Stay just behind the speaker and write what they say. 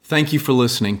Thank you for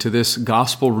listening to this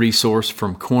gospel resource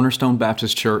from Cornerstone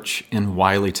Baptist Church in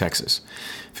Wiley, Texas.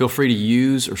 Feel free to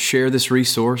use or share this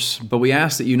resource, but we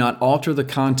ask that you not alter the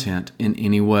content in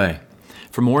any way.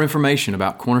 For more information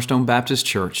about Cornerstone Baptist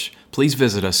Church, please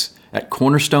visit us at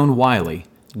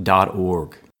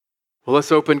cornerstonewiley.org. Well,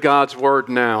 let's open God's Word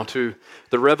now to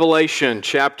the Revelation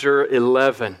chapter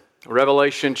 11.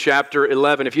 Revelation chapter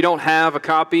 11. If you don't have a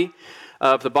copy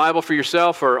of the Bible for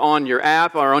yourself or on your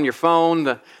app or on your phone,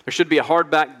 there should be a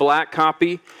hardback black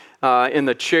copy in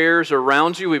the chairs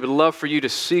around you. We would love for you to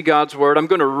see God's Word. I'm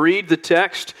going to read the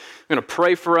text, I'm going to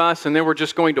pray for us, and then we're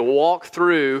just going to walk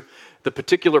through the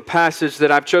particular passage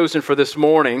that I've chosen for this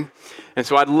morning. And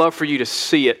so I'd love for you to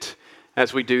see it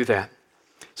as we do that.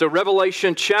 So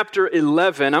Revelation chapter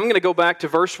 11, I'm going to go back to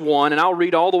verse 1, and I'll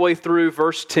read all the way through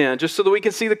verse 10, just so that we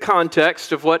can see the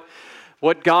context of what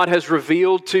God has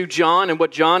revealed to John and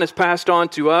what John has passed on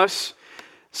to us,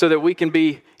 so that we can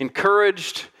be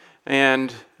encouraged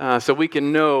and so we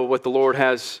can know what the Lord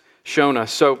has shown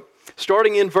us. So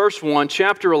starting in verse 1,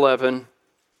 chapter 11,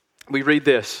 we read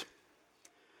this.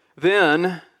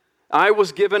 Then I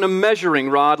was given a measuring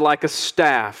rod like a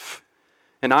staff,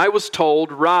 and I was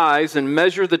told, rise and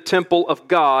measure the temple of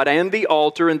God and the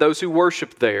altar and those who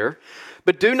worship there.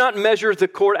 But do not measure the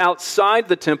court outside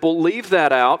the temple. Leave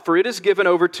that out, for it is given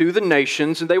over to the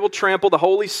nations, and they will trample the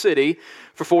holy city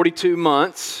for 42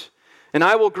 months. And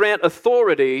I will grant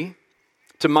authority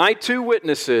to my 2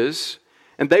 witnesses,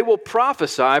 and they will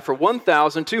prophesy for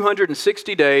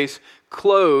 1,260 days,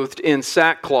 clothed in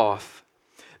sackcloth.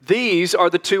 These are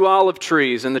the 2 olive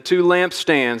trees and the 2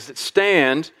 lampstands that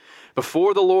stand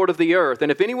before the Lord of the earth. And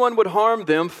if anyone would harm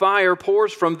them, fire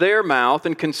pours from their mouth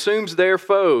and consumes their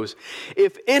foes.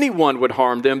 If anyone would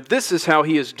harm them, this is how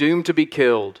he is doomed to be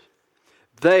killed.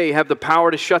 They have the power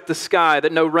to shut the sky,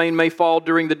 that no rain may fall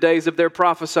during the days of their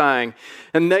prophesying.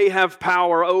 And they have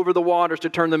power over the waters to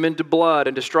turn them into blood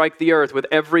and to strike the earth with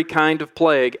every kind of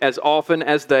plague as often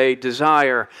as they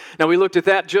desire. Now we looked at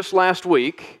that just last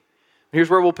week. Here's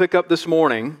where we'll pick up this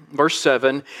morning, verse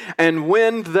 7. And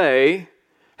when they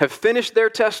have finished their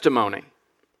testimony,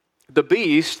 the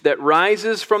beast that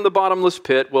rises from the bottomless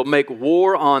pit will make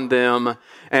war on them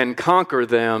and conquer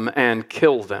them and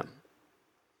kill them.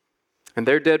 And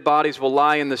their dead bodies will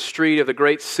lie in the street of the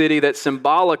great city that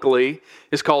symbolically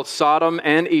is called Sodom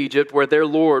and Egypt, where their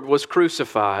Lord was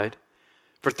crucified.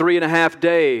 For 3.5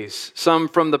 days, some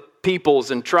from the peoples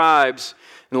and tribes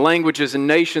and languages and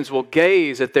nations will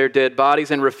gaze at their dead bodies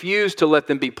and refuse to let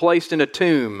them be placed in a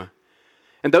tomb.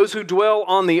 And those who dwell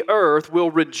on the earth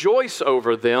will rejoice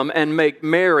over them and make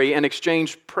merry and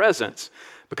exchange presents,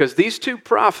 because these 2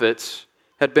 prophets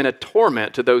had been a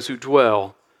torment to those who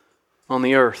dwell on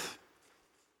the earth.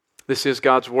 This is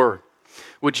God's Word.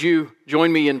 Would you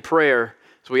join me in prayer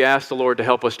as we ask the Lord to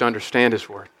help us to understand His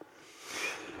Word?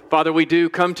 Father, we do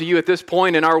come to you at this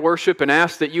point in our worship and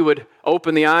ask that you would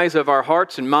open the eyes of our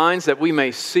hearts and minds that we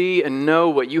may see and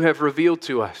know what you have revealed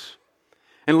to us.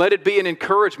 And let it be an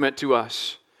encouragement to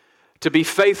us to be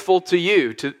faithful to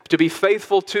you, to be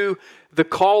faithful to the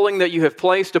calling that you have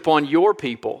placed upon your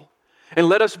people. And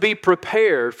let us be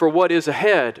prepared for what is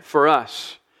ahead for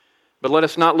us. But let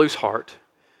us not lose heart.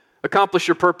 Accomplish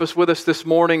your purpose with us this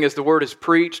morning as the word is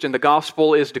preached and the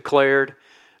gospel is declared.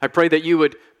 I pray that you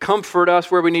would comfort us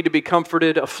where we need to be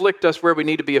comforted, afflict us where we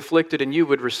need to be afflicted, and you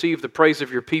would receive the praise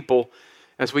of your people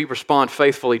as we respond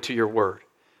faithfully to your word.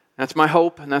 That's my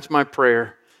hope and that's my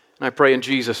prayer. And I pray in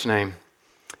Jesus' name,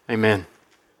 amen.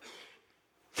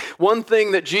 One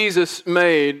thing that Jesus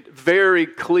made very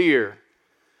clear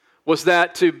was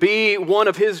that to be one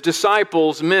of his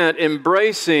disciples meant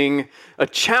embracing a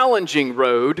challenging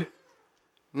road,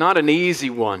 not an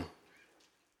easy one.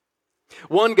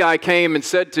 One guy came and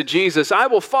said to Jesus, I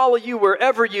will follow you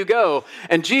wherever you go.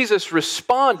 And Jesus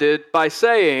responded by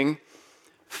saying,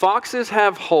 foxes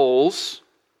have holes,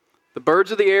 the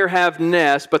birds of the air have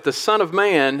nests, but the Son of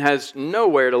Man has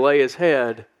nowhere to lay his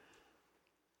head.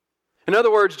 In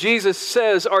other words, Jesus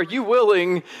says, are you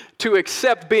willing to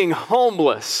accept being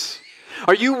homeless?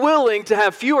 Are you willing to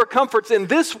have fewer comforts in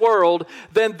this world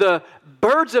than the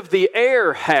birds of the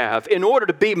air have in order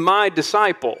to be my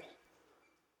disciple?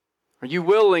 Are you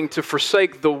willing to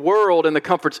forsake the world and the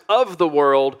comforts of the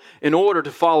world in order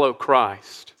to follow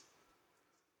Christ?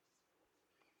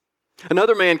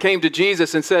 Another man came to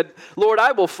Jesus and said, Lord,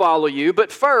 I will follow you,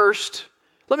 but first,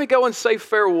 let me go and say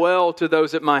farewell to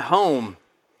those at my home.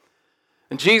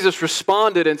 And Jesus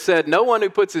responded and said, no one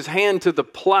who puts his hand to the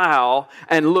plow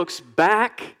and looks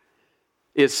back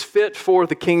is fit for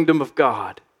the kingdom of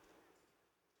God.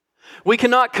 We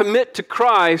cannot commit to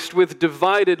Christ with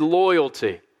divided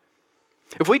loyalty.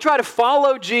 If we try to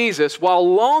follow Jesus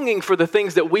while longing for the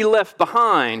things that we left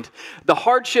behind, the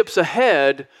hardships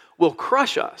ahead will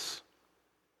crush us.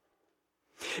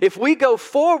 If we go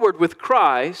forward with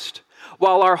Christ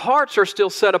while our hearts are still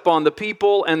set upon the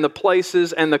people and the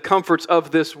places and the comforts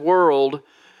of this world,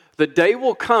 the day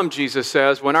will come, Jesus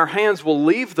says, when our hands will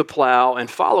leave the plow and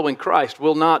following Christ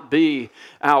will not be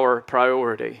our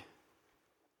priority.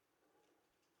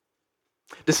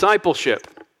 Discipleship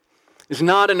is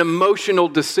not an emotional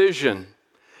decision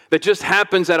that just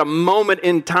happens at a moment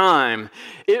in time.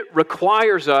 It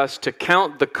requires us to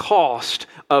count the cost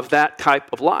of that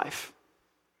type of life.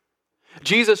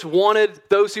 Jesus wanted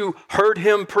those who heard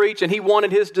him preach, and he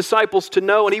wanted his disciples to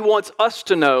know, and he wants us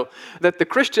to know, that the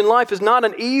Christian life is not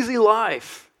an easy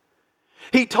life.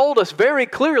 He told us very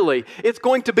clearly it's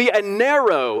going to be a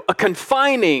narrow, a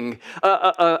confining,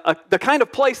 the kind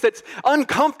of place that's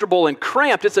uncomfortable and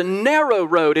cramped. It's a narrow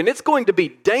road, and it's going to be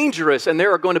dangerous, and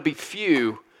there are going to be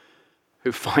few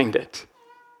who find it.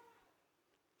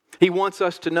 He wants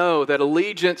us to know that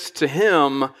allegiance to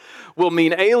him will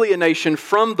mean alienation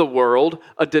from the world,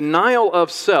 a denial of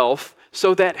self,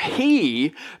 so that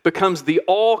he becomes the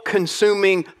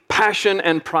all-consuming passion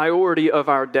and priority of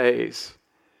our days.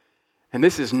 And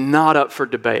this is not up for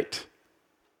debate.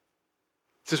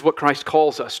 This is what Christ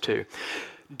calls us to.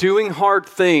 Doing hard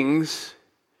things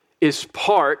is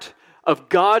part of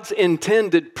God's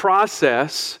intended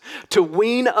process to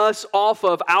wean us off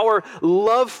of our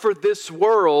love for this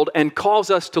world and cause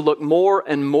us to look more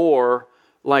and more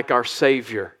like our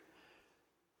Savior.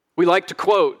 We like to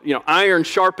quote, iron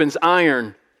sharpens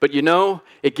iron, but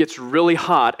it gets really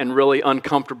hot and really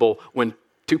uncomfortable when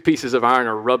two pieces of iron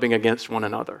are rubbing against one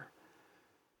another.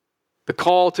 The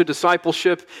call to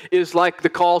discipleship is like the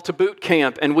call to boot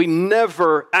camp, and we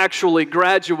never actually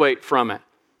graduate from it.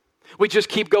 We just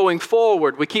keep going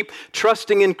forward. We keep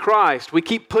trusting in Christ. We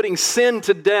keep putting sin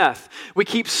to death. We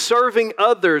keep serving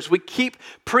others. We keep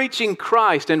preaching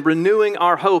Christ and renewing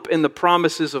our hope in the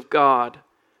promises of God.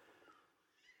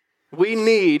 We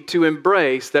need to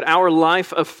embrace that our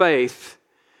life of faith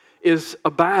is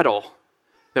a battle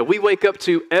that we wake up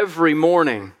to every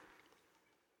morning.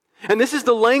 And this is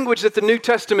the language that the New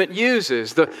Testament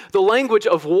uses, the language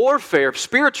of warfare,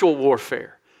 spiritual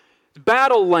warfare.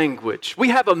 Battle language. We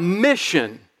have a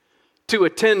mission to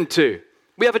attend to.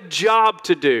 We have a job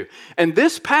to do. And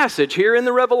this passage here in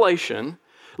the Revelation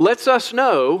lets us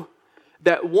know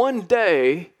that one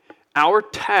day our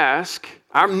task,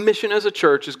 our mission as a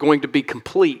church is going to be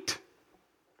complete.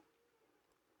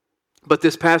 But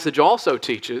this passage also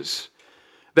teaches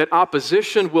that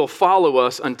opposition will follow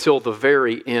us until the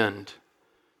very end.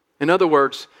 In other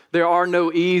words, there are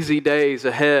no easy days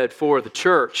ahead for the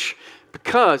church.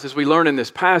 Because, as we learn in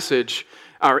this passage,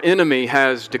 our enemy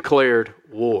has declared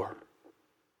war.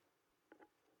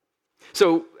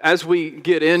 So, as we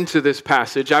get into this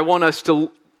passage, I want us to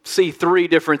see three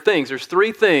different things. There's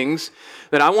three things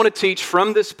that I want to teach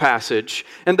from this passage,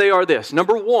 and they are this.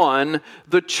 Number one,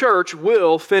 the church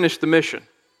will finish the mission.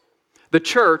 The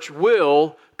church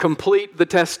will complete the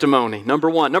testimony. Number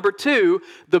one. Number two,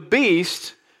 the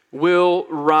beast will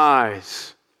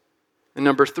rise. And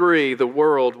number three, the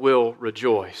world will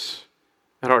rejoice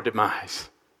at our demise.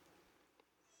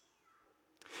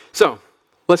 So,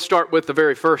 let's start with the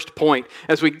very first point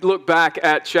as we look back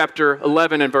at chapter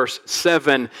 11 and verse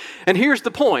 7. And here's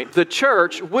the point. The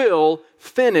church will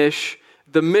finish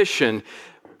the mission.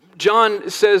 John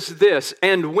says this,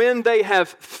 and when they have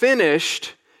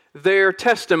finished their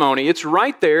testimony. It's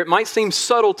right there. It might seem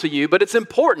subtle to you, but it's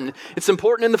important. It's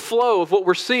important in the flow of what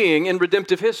we're seeing in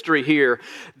redemptive history here.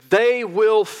 They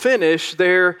will finish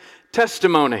their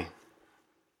testimony.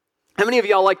 How many of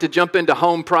y'all like to jump into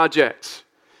home projects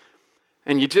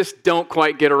and you just don't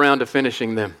quite get around to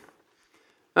finishing them?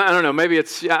 I don't know, maybe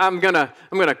it's, I'm gonna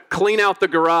clean out the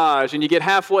garage, and you get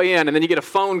halfway in and then you get a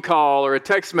phone call or a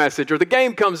text message or the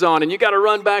game comes on and you gotta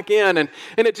run back in and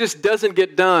it just doesn't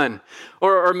get done.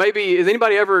 Or maybe, has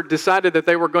anybody ever decided that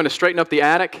they were going to straighten up the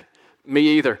attic? Me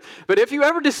either. But if you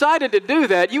ever decided to do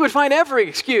that, you would find every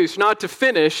excuse not to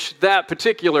finish that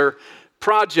particular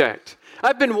project.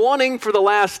 I've been wanting for the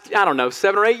last,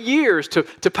 7 or 8 years to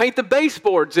paint the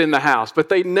baseboards in the house, but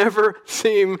they never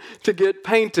seem to get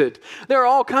painted. There are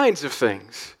all kinds of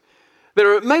things that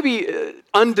are maybe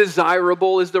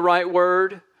undesirable is the right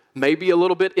word, maybe a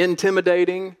little bit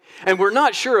intimidating, and we're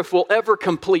not sure if we'll ever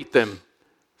complete them.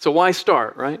 So why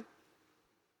start, right?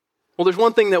 Well, there's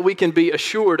one thing that we can be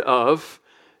assured of,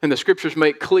 and the scriptures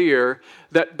make clear,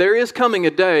 that there is coming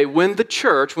a day when the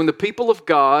church, when the people of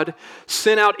God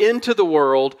sent out into the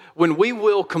world, when we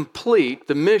will complete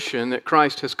the mission that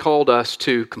Christ has called us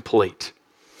to complete.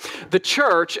 The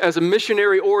church, as a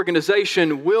missionary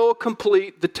organization, will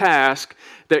complete the task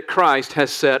that Christ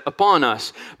has set upon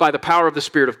us. By the power of the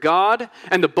Spirit of God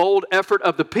and the bold effort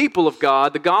of the people of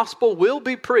God, the gospel will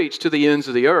be preached to the ends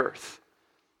of the earth.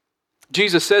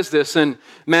 Jesus says this in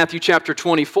Matthew chapter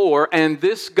 24, and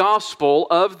this gospel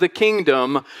of the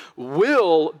kingdom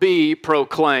will be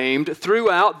proclaimed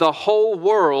throughout the whole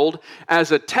world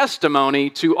as a testimony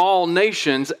to all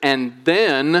nations, and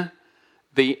then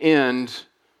the end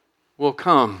will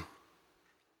come.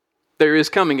 There is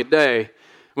coming a day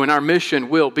when our mission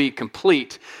will be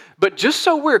complete. But just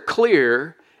so we're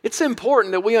clear, it's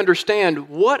important that we understand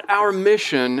what our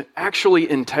mission actually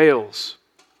entails.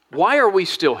 Why are we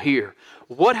still here?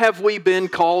 What have we been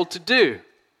called to do?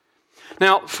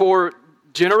 Now, for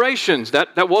generations,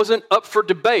 that wasn't up for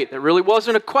debate. That really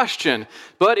wasn't a question.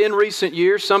 But in recent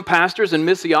years, some pastors and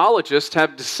missiologists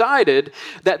have decided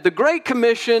that the Great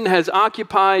Commission has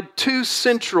occupied too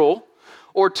central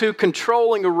or too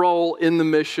controlling a role in the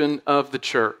mission of the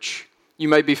church. You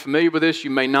may be familiar with this, you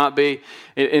may not be.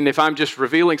 And if I'm just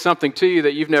revealing something to you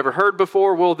that you've never heard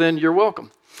before, well, then you're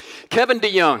welcome. Kevin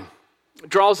DeYoung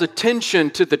draws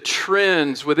attention to the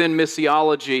trends within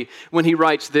missiology when he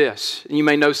writes this. And you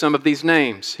may know some of these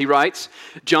names. He writes,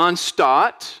 John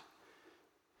Stott,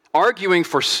 arguing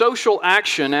for social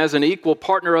action as an equal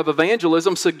partner of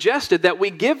evangelism, suggested that we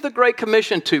give the Great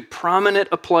Commission too prominent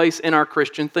a place in our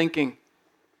Christian thinking.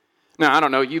 Now, I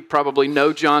don't know, you probably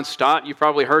know John Stott. You've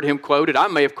probably heard him quoted. I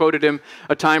may have quoted him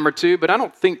a time or two, but I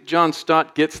don't think John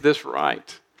Stott gets this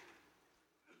right.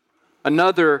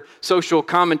 Another social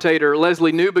commentator,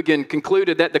 Leslie Newbegin,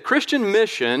 concluded that the Christian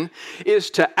mission is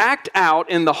to act out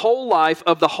in the whole life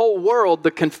of the whole world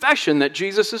the confession that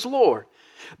Jesus is Lord.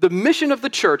 The mission of the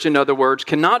church, in other words,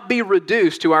 cannot be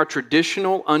reduced to our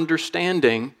traditional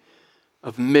understanding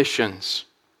of missions.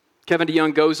 Kevin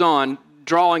DeYoung goes on,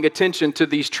 drawing attention to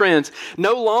these trends.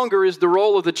 No longer is the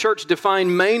role of the church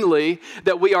defined mainly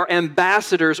that we are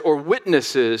ambassadors or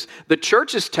witnesses. The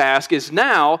church's task is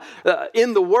now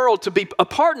in the world to be a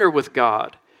partner with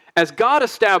God as God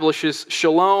establishes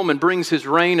shalom and brings his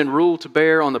reign and rule to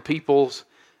bear on the peoples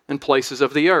and places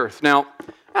of the earth. Now,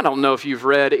 I don't know if you've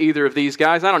read either of these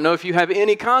guys. I don't know if you have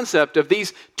any concept of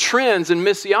these trends in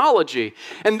missiology.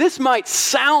 And this might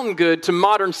sound good to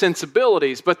modern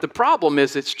sensibilities, but the problem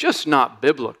is it's just not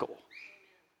biblical.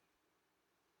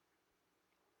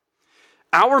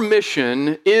 Our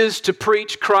mission is to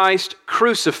preach Christ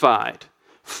crucified.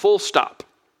 Full stop.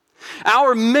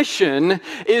 Our mission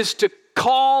is to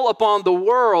call upon the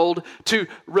world to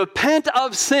repent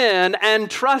of sin and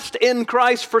trust in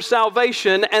Christ for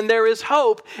salvation, and there is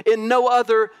hope in no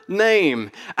other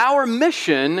name. Our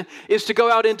mission is to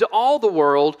go out into all the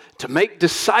world to make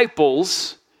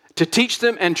disciples, to teach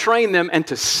them and train them, and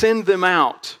to send them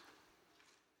out.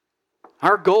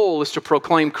 Our goal is to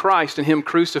proclaim Christ and him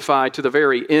crucified to the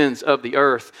very ends of the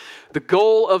earth. The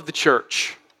goal of the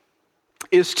church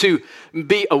is to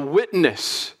be a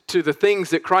witness to the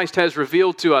things that Christ has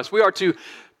revealed to us. We are to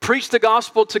preach the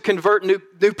gospel to convert new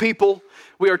people.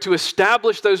 We are to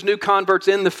establish those new converts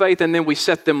in the faith, and then we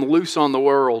set them loose on the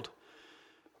world.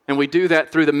 And we do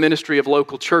that through the ministry of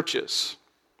local churches.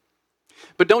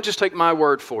 But don't just take my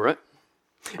word for it.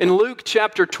 In Luke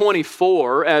chapter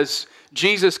 24, as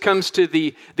Jesus comes to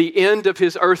the end of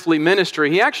his earthly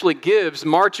ministry, he actually gives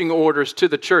marching orders to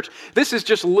the church. This is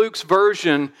just Luke's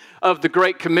version of the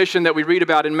Great Commission that we read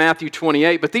about in Matthew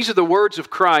 28. But these are the words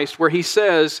of Christ where he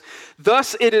says,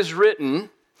 "Thus it is written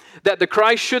that the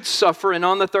Christ should suffer and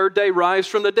on the third day rise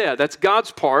from the dead." That's God's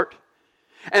part.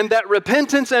 "And that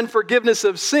repentance and forgiveness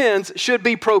of sins should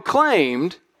be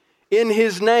proclaimed in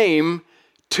his name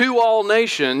to all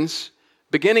nations,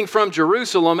 beginning from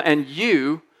Jerusalem, and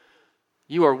you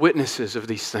are witnesses of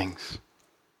these things."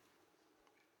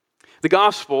 The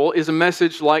gospel is a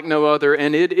message like no other,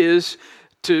 and it is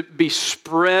to be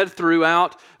spread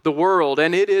throughout the world.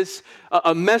 And it is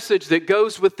a message that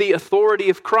goes with the authority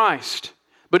of Christ.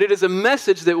 But it is a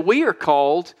message that we are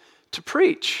called to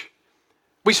preach.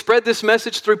 We spread this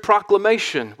message through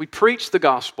proclamation. We preach the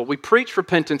gospel. We preach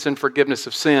repentance and forgiveness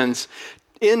of sins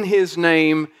in his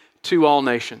name to all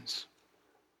nations.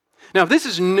 Now, if this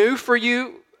is new for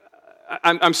you,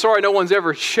 I'm sorry no one's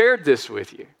ever shared this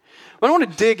with you. But I want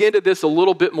to dig into this a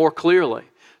little bit more clearly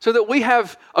so that we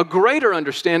have a greater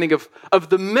understanding of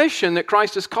the mission that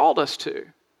Christ has called us to.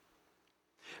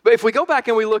 But if we go back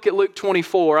and we look at Luke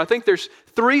 24, I think there's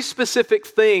three specific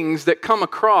things that come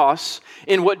across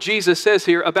in what Jesus says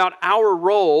here about our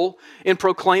role in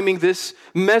proclaiming this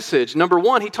message. Number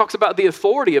one, he talks about the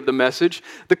authority of the message,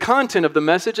 the content of the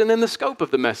message, and then the scope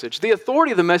of the message. The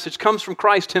authority of the message comes from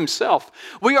Christ himself.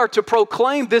 We are to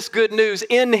proclaim this good news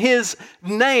in his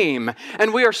name,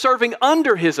 and we are serving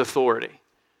under his authority.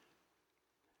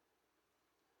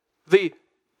 The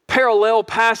parallel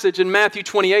passage in Matthew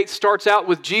 28 starts out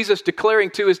with Jesus declaring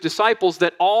to his disciples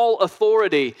that all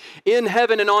authority in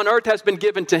heaven and on earth has been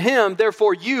given to him.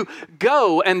 Therefore, you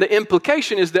go. And the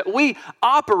implication is that we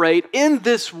operate in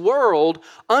this world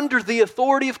under the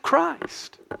authority of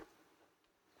Christ.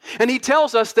 And he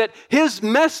tells us that his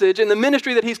message and the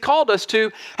ministry that he's called us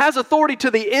to has authority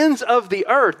to the ends of the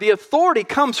earth. The authority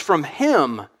comes from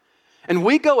him. And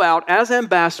we go out as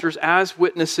ambassadors, as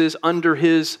witnesses under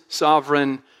his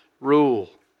sovereign rule.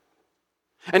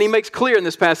 And he makes clear in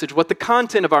this passage what the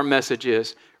content of our message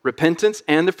is: repentance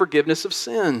and the forgiveness of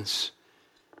sins.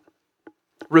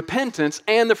 Repentance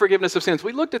and the forgiveness of sins.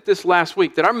 We looked at this last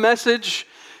week, that our message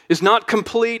is not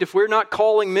complete if we're not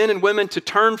calling men and women to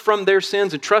turn from their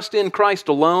sins and trust in Christ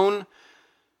alone.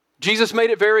 Jesus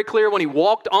made it very clear when he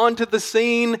walked onto the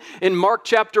scene in Mark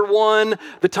chapter 1.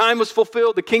 The time was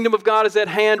fulfilled. The kingdom of God is at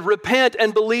hand. Repent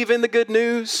and believe in the good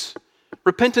news.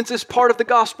 Repentance is part of the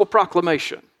gospel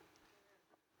proclamation.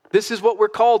 This is what we're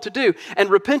called to do. And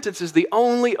repentance is the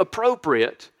only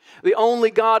appropriate, the only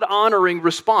God-honoring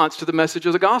response to the message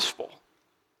of the gospel.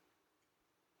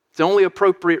 It's the only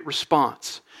appropriate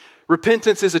response.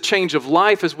 Repentance is a change of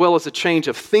life as well as a change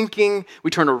of thinking. We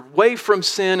turn away from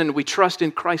sin and we trust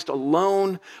in Christ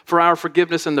alone for our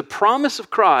forgiveness. And the promise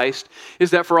of Christ is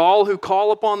that for all who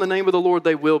call upon the name of the Lord,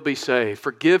 they will be saved.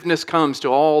 Forgiveness comes to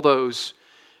all those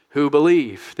who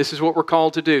believe. This is what we're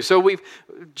called to do. So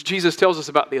Jesus tells us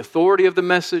about the authority of the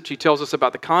message. He tells us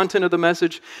about the content of the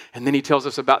message. And then he tells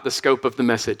us about the scope of the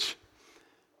message.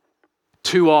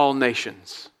 To all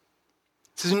nations.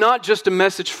 This is not just a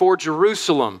message for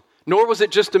Jerusalem, nor was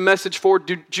it just a message for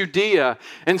Judea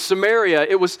and Samaria.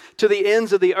 It was to the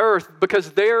ends of the earth,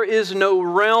 because there is no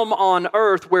realm on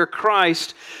earth where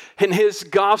Christ and his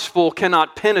gospel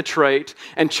cannot penetrate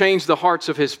and change the hearts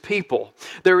of his people.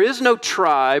 There is no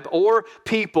tribe or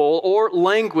people or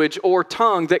language or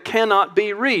tongue that cannot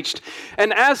be reached.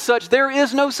 And as such, there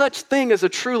is no such thing as a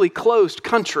truly closed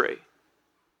country.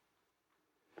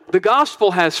 The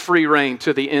gospel has free reign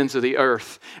to the ends of the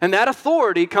earth. And that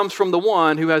authority comes from the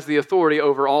one who has the authority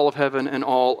over all of heaven and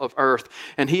all of earth.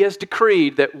 And he has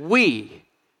decreed that we,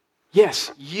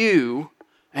 yes, you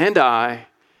and I,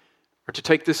 are to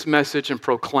take this message and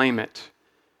proclaim it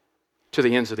to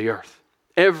the ends of the earth.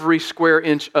 Every square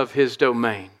inch of his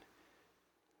domain.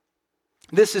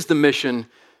 This is the mission.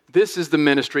 This is the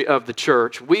ministry of the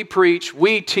church. We preach,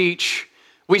 we teach,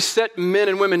 we set men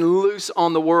and women loose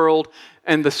on the world.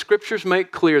 And the scriptures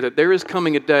make clear that there is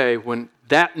coming a day when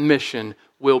that mission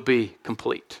will be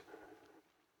complete.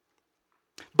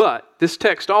 But this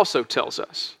text also tells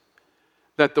us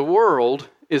that the world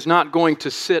is not going to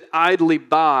sit idly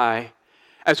by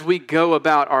as we go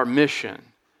about our mission.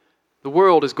 The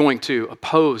world is going to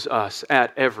oppose us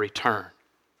at every turn.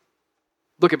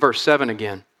 Look at verse 7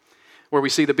 again, where we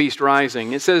see the beast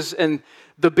rising. It says, "And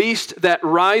the beast that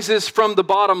rises from the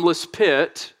bottomless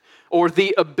pit," or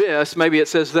the abyss, maybe it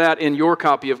says that in your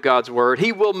copy of God's word,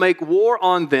 "he will make war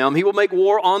on them. He will make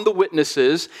war on the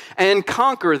witnesses and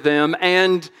conquer them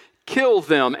and kill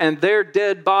them. And their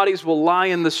dead bodies will lie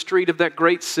in the street of that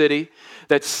great city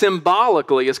that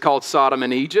symbolically is called Sodom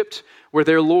and Egypt, where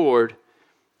their Lord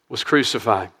was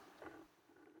crucified."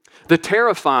 The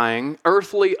terrifying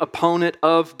earthly opponent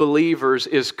of believers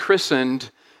is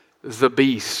christened the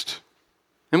beast.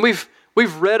 And we've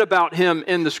read about him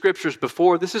in the scriptures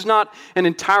before. This is not an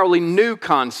entirely new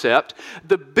concept.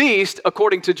 The beast,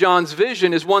 according to John's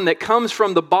vision, is one that comes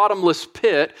from the bottomless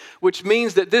pit, which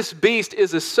means that this beast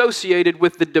is associated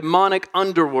with the demonic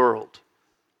underworld.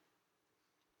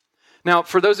 Now,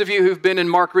 for those of you who've been in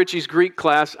Mark Ritchie's Greek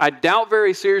class, I doubt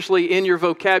very seriously in your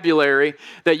vocabulary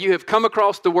that you have come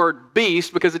across the word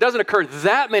beast, because it doesn't occur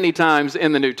that many times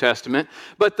in the New Testament.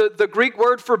 But the Greek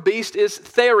word for beast is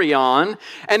therion,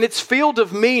 and its field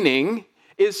of meaning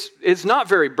is not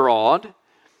very broad.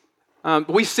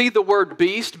 We see the word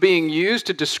beast being used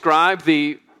to describe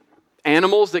the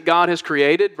animals that God has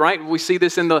created, right? We see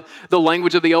this in the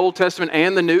language of the Old Testament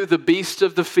and the New. The beasts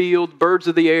of the field, birds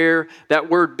of the air, that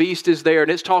word beast is there,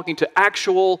 and it's talking to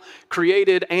actual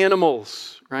created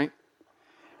animals, right?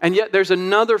 And yet there's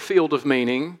another field of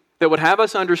meaning that would have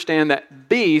us understand that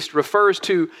beast refers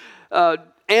to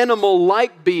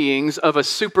animal-like beings of a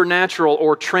supernatural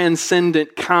or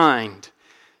transcendent kind.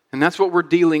 And that's what we're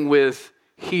dealing with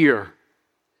here.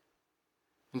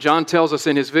 And John tells us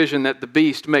in his vision that the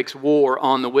beast makes war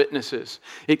on the witnesses.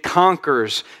 It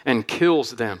conquers and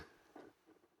kills them.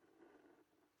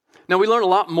 Now, we learn a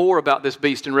lot more about this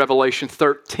beast in Revelation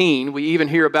 13. We even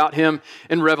hear about him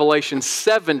in Revelation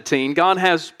 17. God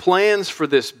has plans for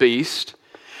this beast.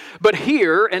 But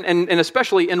here, and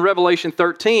especially in Revelation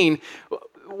 13,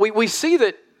 we see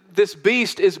that this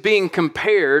beast is being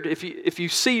compared. If you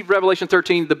see Revelation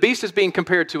 13, the beast is being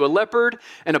compared to a leopard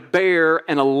and a bear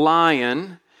and a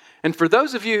lion. And for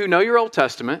those of you who know your Old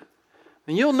Testament,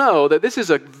 you'll know that this is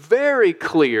a very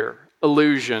clear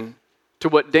allusion to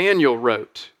what Daniel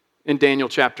wrote in Daniel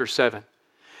chapter 7.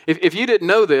 If you didn't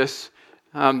know this,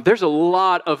 there's a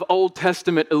lot of Old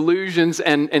Testament allusions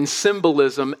and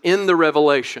symbolism in the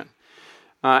Revelation.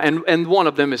 And one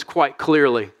of them is quite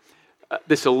clearly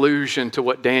this allusion to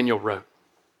what Daniel wrote.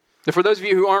 Now, for those of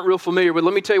you who aren't real familiar with,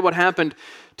 let me tell you what happened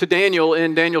to Daniel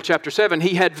in Daniel chapter 7.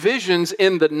 He had visions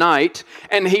in the night,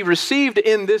 and he received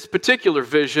in this particular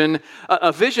vision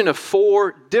a vision of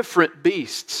 4 different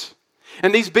beasts.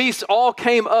 And these beasts all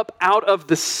came up out of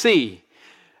the sea.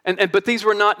 But these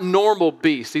were not normal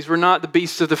beasts. These were not the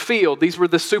beasts of the field. These were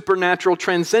the supernatural,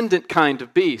 transcendent kind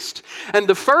of beast. And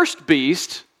the first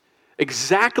beast,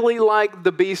 exactly like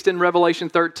the beast in Revelation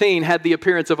 13, had the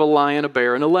appearance of a lion, a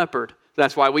bear, and a leopard.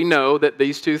 That's why we know that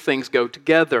these two things go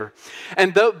together.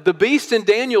 And the beast in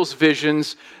Daniel's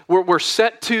visions were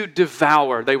set to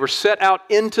devour. They were set out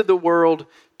into the world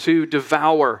to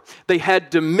devour. They had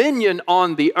dominion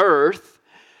on the earth,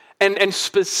 and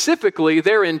specifically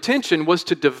their intention was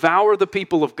to devour the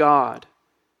people of God.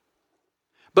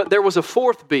 But there was a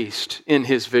 4th beast in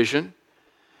his vision,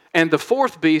 and the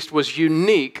 4th beast was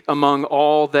unique among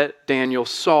all that Daniel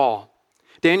saw.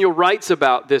 Daniel writes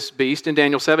about this beast in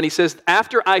Daniel 7. He says,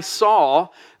 "After I saw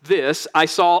this, I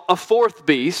saw a 4th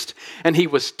beast, and he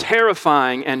was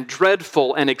terrifying and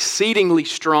dreadful and exceedingly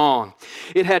strong.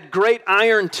 It had great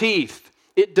iron teeth.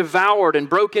 It devoured and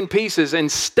broke in pieces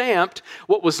and stamped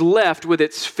what was left with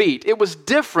its feet. It was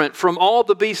different from all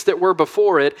the beasts that were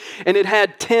before it, and it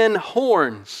had 10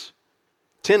 horns.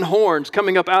 10 horns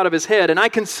coming up out of his head. And I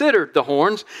considered the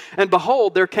horns, and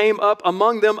behold, there came up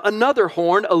among them another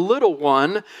horn, a little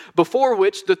one, before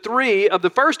which the 3 of the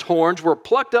first horns were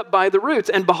plucked up by the roots.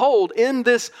 And behold, in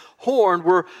this horn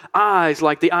were eyes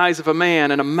like the eyes of a man,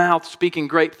 and a mouth speaking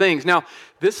great things." Now,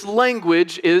 this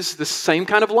language is the same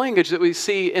kind of language that we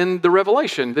see in the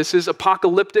Revelation. This is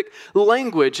apocalyptic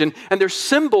language. And there's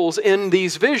symbols in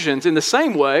these visions in the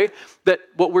same way that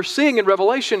what we're seeing in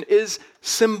Revelation is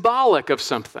symbolic of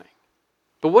something.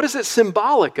 But what is it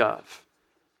symbolic of?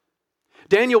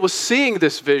 Daniel was seeing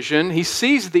this vision. He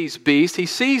sees these beasts. He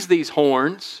sees these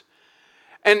horns.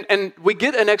 And we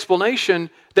get an explanation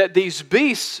that these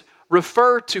beasts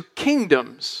refer to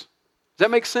kingdoms. Does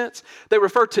that make sense? They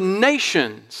refer to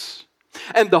nations.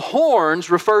 And the horns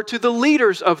refer to the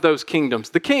leaders of those kingdoms,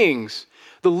 the kings,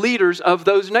 the leaders of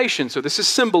those nations. So this is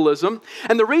symbolism.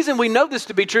 And the reason we know this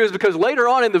to be true is because later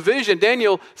on in the vision,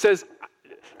 Daniel says,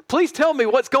 "Please tell me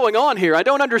what's going on here. I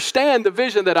don't understand the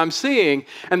vision that I'm seeing."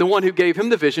 And the one who gave him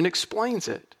the vision explains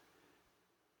it.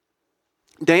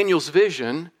 Daniel's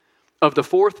vision of the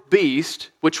 4th beast,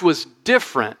 which was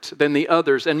different than the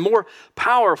others and more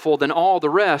powerful than all the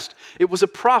rest, it was a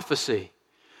prophecy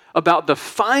about the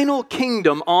final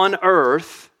kingdom on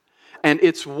earth and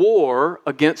its war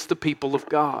against the people of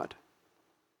God.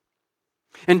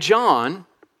 And John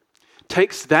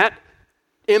takes that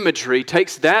imagery,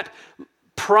 takes that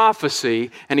prophecy,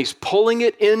 and he's pulling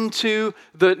it into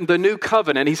the new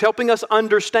covenant. He's helping us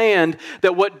understand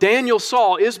that what Daniel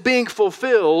saw is being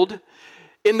fulfilled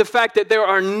in the fact that there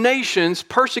are nations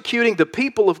persecuting the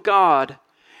people of God.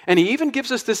 And he even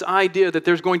gives us this idea that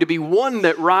there's going to be one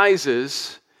that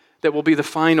rises that will be the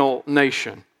final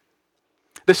nation.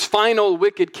 This final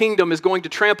wicked kingdom is going to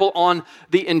trample on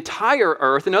the entire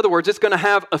earth. In other words, it's going to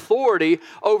have authority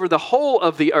over the whole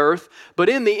of the earth. But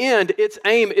in the end, its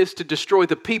aim is to destroy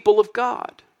the people of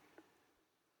God.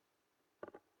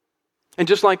 And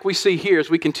just like we see here, as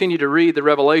we continue to read the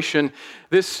Revelation,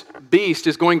 this beast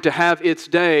is going to have its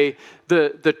day.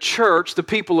 The church, the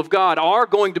people of God, are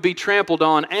going to be trampled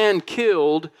on and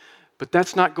killed, but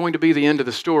that's not going to be the end of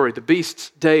the story. The beast's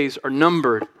days are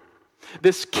numbered.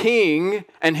 This king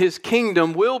and his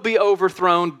kingdom will be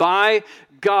overthrown by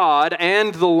God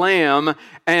and the Lamb,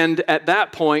 and at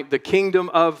that point, the kingdom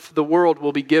of the world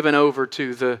will be given over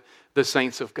to the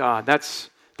saints of God. That's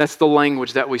the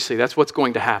language that we see. That's what's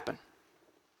going to happen.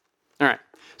 All right,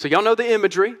 so y'all know the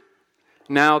imagery.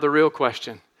 Now the real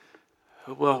question.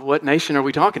 Well, what nation are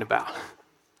we talking about?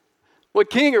 What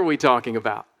king are we talking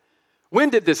about? When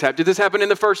did this happen? Did this happen in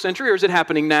the first century, or is it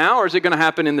happening now, or is it going to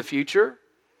happen in the future?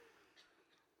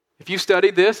 If you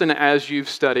studied this, and as you've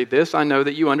studied this, I know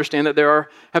that you understand that there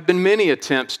have been many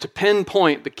attempts to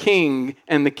pinpoint the king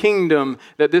and the kingdom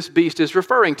that this beast is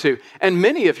referring to. And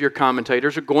many of your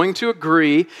commentators are going to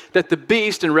agree that the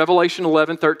beast in Revelation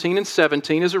 11, 13, and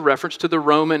 17 is a reference to the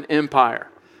Roman Empire.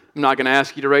 I'm not going to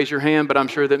ask you to raise your hand, but I'm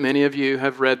sure that many of you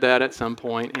have read that at some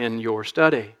point in your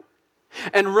study.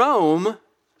 And Rome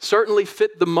certainly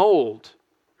fit the mold,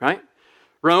 right?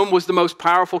 Rome was the most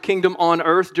powerful kingdom on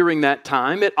earth during that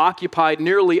time. It occupied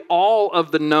nearly all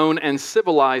of the known and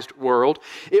civilized world.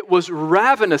 It was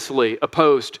ravenously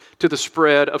opposed to the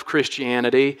spread of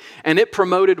Christianity, and it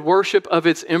promoted worship of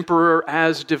its emperor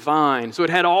as divine. So it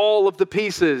had all of the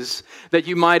pieces that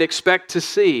you might expect to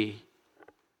see.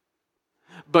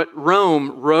 But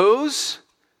Rome rose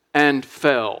and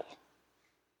fell,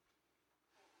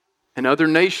 and other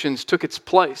nations took its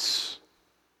place.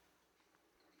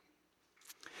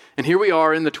 And here we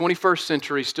are in the 21st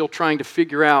century still trying to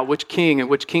figure out which king and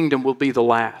which kingdom will be the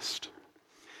last.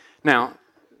 Now,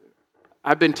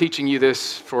 I've been teaching you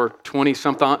this for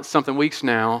 20-something weeks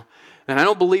now, and I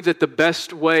don't believe that the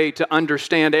best way to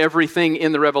understand everything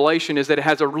in the Revelation is that it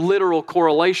has a literal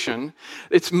correlation.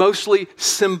 It's mostly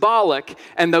symbolic,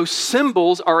 and those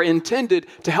symbols are intended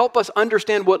to help us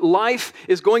understand what life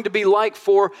is going to be like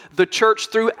for the church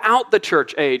throughout the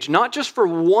church age, not just for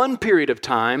one period of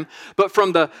time, but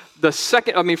from the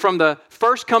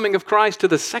first coming of Christ to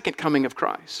the second coming of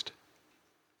Christ.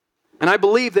 And I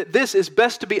believe that this is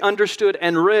best to be understood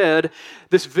and read,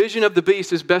 this vision of the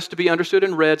beast is best to be understood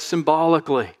and read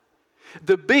symbolically.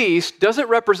 The beast doesn't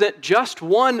represent just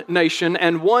one nation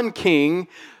and one king,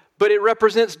 but it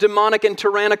represents demonic and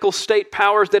tyrannical state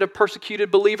powers that have persecuted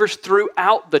believers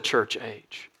throughout the church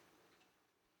age.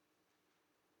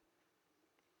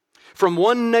 From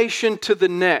one nation to the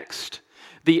next,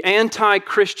 the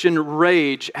anti-Christian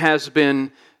rage has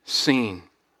been seen.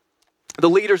 The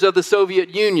leaders of the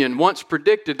Soviet Union once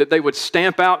predicted that they would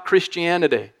stamp out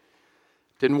Christianity.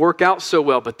 Didn't work out so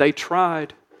well, but they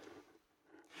tried.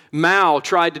 Mao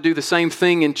tried to do the same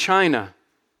thing in China.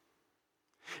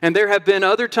 And there have been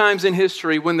other times in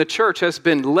history when the church has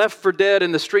been left for dead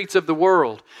in the streets of the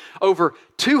world. Over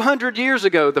 200 years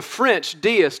ago, the French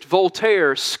deist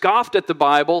Voltaire scoffed at the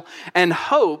Bible and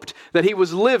hoped that he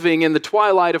was living in the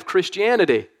twilight of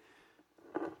Christianity.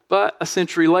 But a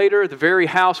century later, the very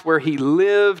house where he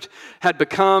lived had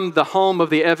become the home of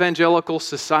the Evangelical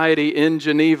Society in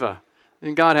Geneva.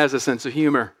 And God has a sense of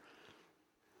humor.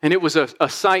 And it was a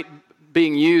site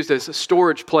being used as a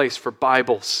storage place for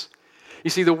Bibles. You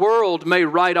see, the world may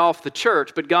write off the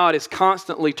church, but God is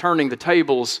constantly turning the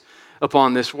tables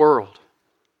upon this world.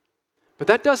 But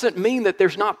that doesn't mean that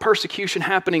there's not persecution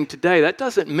happening today. That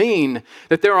doesn't mean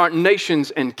that there aren't nations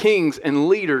and kings and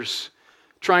leaders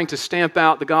trying to stamp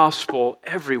out the gospel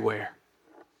everywhere.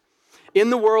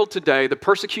 In the world today, the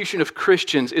persecution of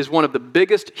Christians is one of the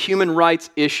biggest human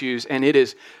rights issues, and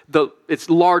it's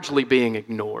largely being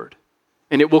ignored.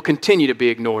 And it will continue to be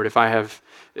ignored if I have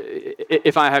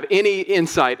any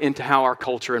insight into how our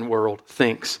culture and world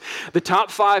thinks. The top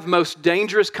 5 most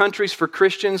dangerous countries for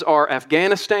Christians are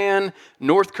Afghanistan,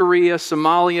 North Korea,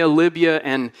 Somalia, Libya,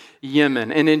 and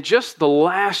Yemen. And in just the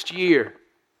last year,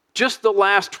 just the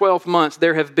last 12 months,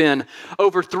 there have been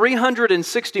over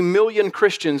 360 million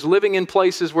Christians living in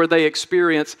places where they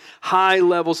experience high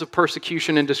levels of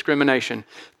persecution and discrimination.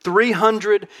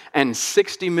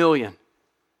 360 million.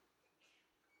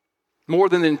 More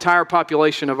than the entire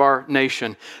population of our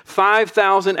nation.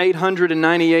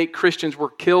 5,898 Christians were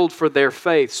killed for their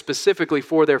faith, specifically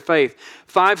for their faith.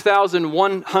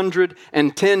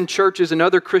 5,110 churches and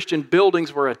other Christian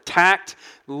buildings were attacked,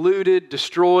 looted,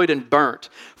 destroyed, and burnt.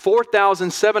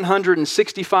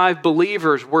 4,765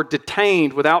 believers were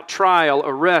detained without trial,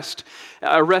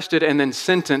 arrested, and then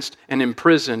sentenced and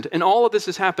imprisoned. And all of this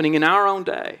is happening in our own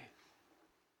day.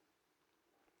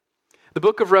 The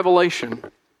book of Revelation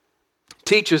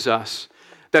teaches us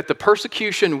that the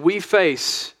persecution we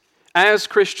face as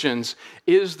Christians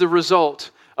is the result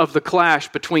of the clash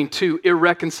between two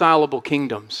irreconcilable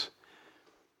kingdoms.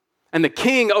 And the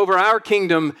king over our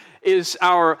kingdom is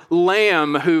our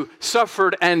Lamb who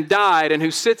suffered and died and who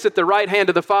sits at the right hand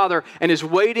of the Father and is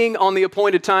waiting on the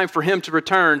appointed time for him to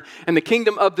return. And the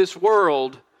kingdom of this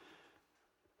world,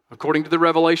 according to the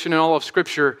Revelation and all of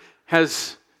Scripture,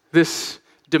 has this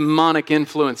demonic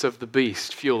influence of the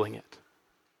beast fueling it.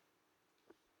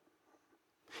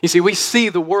 You see, we see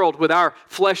the world with our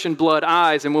flesh and blood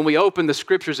eyes, and when we open the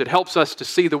Scriptures, it helps us to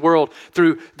see the world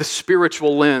through the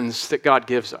spiritual lens that God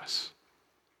gives us.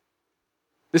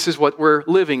 This is what we're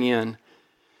living in.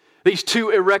 These two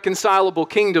irreconcilable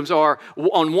kingdoms are,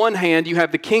 on one hand, you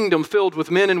have the kingdom filled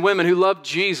with men and women who love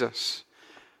Jesus.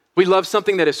 We love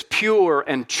something that is pure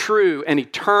and true and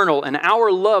eternal, and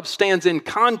our love stands in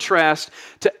contrast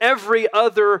to every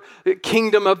other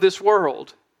kingdom of this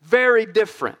world. Very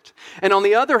different. And on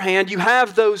the other hand, you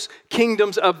have those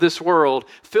kingdoms of this world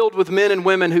filled with men and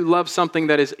women who love something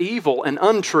that is evil and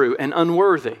untrue and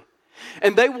unworthy.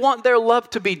 And they want their love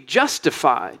to be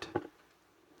justified.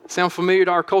 Sound familiar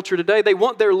to our culture today? They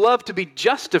want their love to be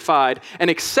justified and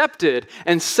accepted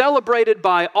and celebrated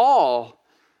by all.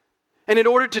 And in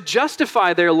order to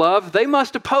justify their love, they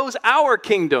must oppose our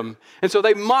kingdom. And so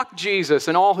they mock Jesus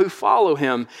and all who follow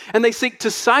him. And they seek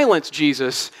to silence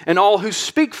Jesus and all who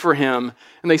speak for him.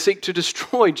 And they seek to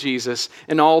destroy Jesus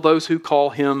and all those who call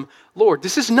him Lord.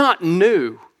 This is not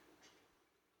new.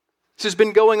 This has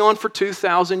been going on for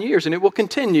 2,000 years, and it will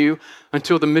continue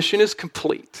until the mission is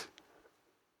complete.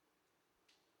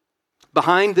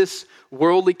 Behind this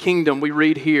worldly kingdom we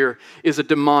read here is a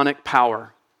demonic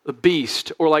power. The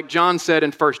beast, or like John said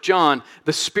in 1 John,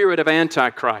 the spirit of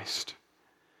Antichrist.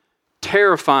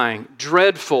 Terrifying,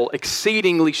 dreadful,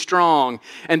 exceedingly strong.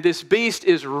 And this beast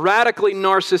is radically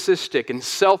narcissistic and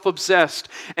self-obsessed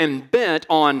and bent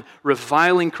on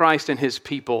reviling Christ and his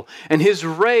people. And his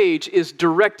rage is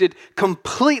directed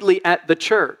completely at the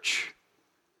church.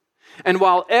 And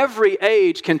while every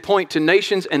age can point to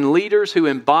nations and leaders who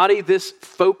embody this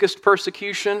focused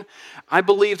persecution, I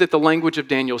believe that the language of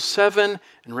Daniel 7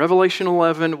 and Revelation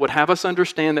 11 would have us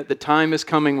understand that the time is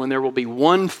coming when there will be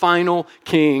one final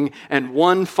king and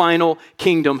one final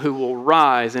kingdom who will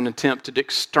rise and attempt to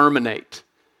exterminate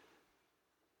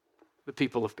the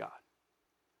people of God.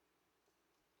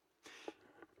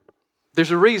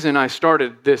 There's a reason I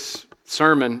started this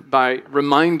sermon by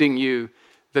reminding you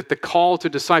that the call to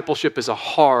discipleship is a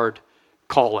hard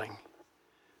calling,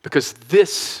 because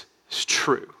this is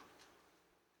true.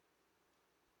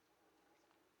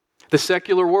 The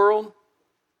secular world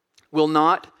will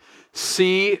not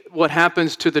see what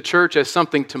happens to the church as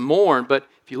something to mourn, but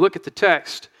if you look at the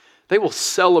text, they will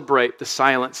celebrate the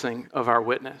silencing of our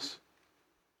witness.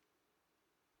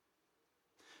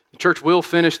 The church will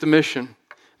finish the mission.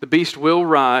 The beast will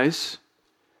rise,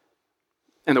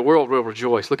 and the world will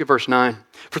rejoice. Look at verse 9.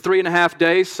 For 3.5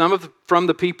 days, from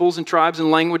the peoples and tribes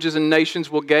and languages and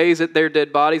nations will gaze at their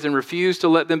dead bodies and refuse to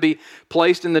let them be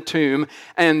placed in the tomb.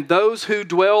 And those who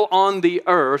dwell on the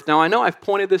earth, now I know I've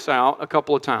pointed this out a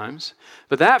couple of times,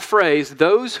 but that phrase,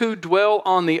 those who dwell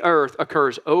on the earth,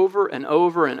 occurs over and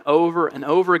over and over and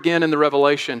over again in the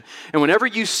Revelation. And whenever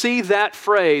you see that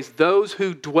phrase, those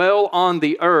who dwell on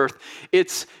the earth,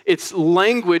 it's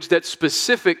language that's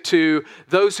specific to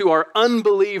those who are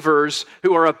unbelievers,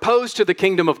 who are opposed to the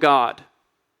kingdom of God.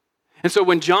 And so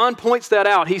when John points that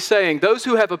out, he's saying, those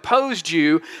who have opposed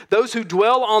you, those who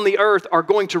dwell on the earth are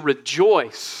going to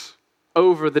rejoice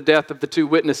over the death of the two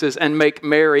witnesses and make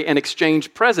merry and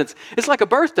exchange presents. It's like a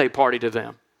birthday party to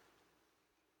them.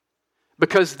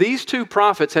 Because these two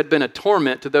prophets had been a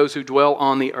torment to those who dwell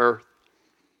on the earth.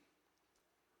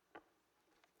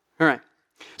 All right.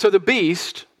 So the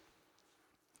beast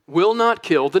will not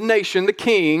kill. The nation, the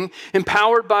king,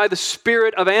 empowered by the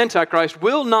spirit of Antichrist,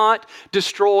 will not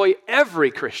destroy every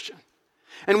Christian.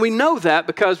 And we know that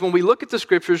because when we look at the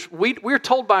scriptures, we're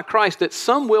told by Christ that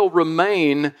some will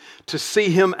remain to see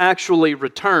him actually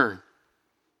return.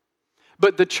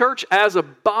 But the church as a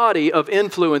body of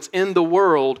influence in the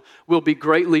world will be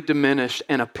greatly diminished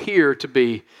and appear to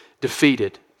be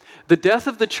defeated. The death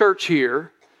of the church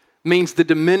here means the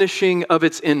diminishing of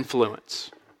its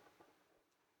influence.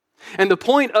 And the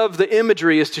point of the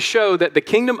imagery is to show that the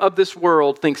kingdom of this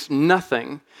world thinks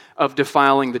nothing of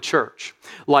defiling the church.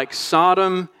 Like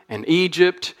Sodom and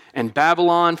Egypt and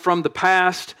Babylon from the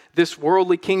past, this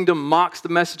worldly kingdom mocks the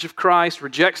message of Christ,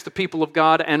 rejects the people of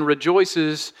God, and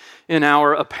rejoices in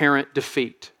our apparent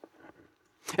defeat.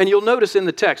 And you'll notice in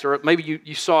the text, or maybe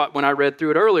you saw it when I read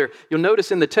through it earlier, you'll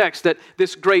notice in the text that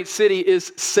this great city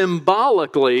is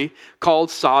symbolically called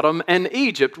Sodom and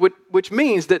Egypt, which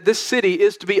means that this city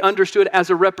is to be understood as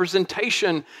a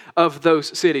representation of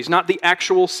those cities, not the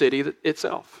actual city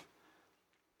itself.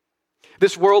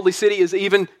 This worldly city is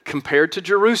even compared to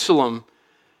Jerusalem.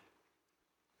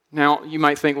 Now, you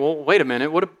might think, well, wait a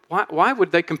minute, why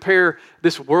would they compare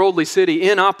this worldly city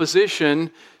in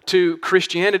opposition to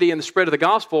Christianity and the spread of the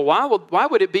gospel? Why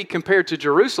would it be compared to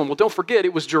Jerusalem? Well, don't forget,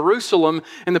 it was Jerusalem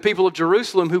and the people of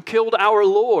Jerusalem who killed our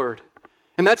Lord.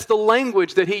 And that's the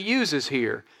language that he uses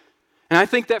here. And I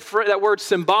think that word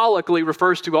symbolically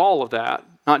refers to all of that,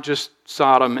 not just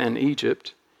Sodom and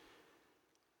Egypt.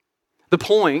 The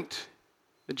point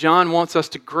that John wants us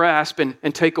to grasp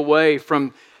and take away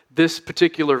from this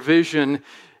particular vision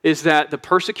is that the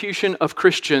persecution of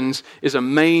Christians is a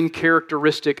main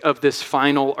characteristic of this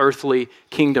final earthly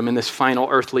kingdom and this final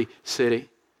earthly city.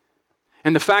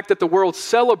 And the fact that the world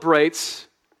celebrates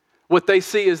what they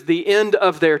see as the end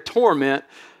of their torment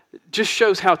just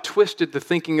shows how twisted the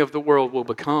thinking of the world will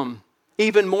become,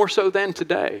 even more so than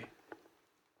today.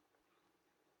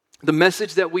 The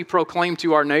message that we proclaim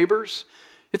to our neighbors,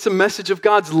 it's a message of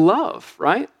God's love,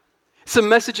 right? It's a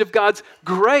message of God's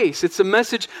grace. It's a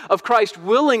message of Christ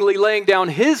willingly laying down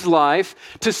his life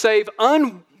to save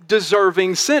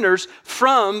undeserving sinners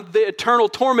from the eternal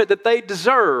torment that they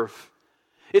deserve.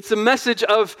 It's a message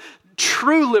of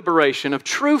true liberation, of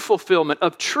true fulfillment,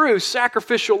 of true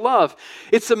sacrificial love.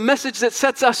 It's a message that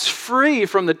sets us free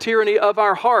from the tyranny of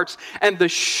our hearts and the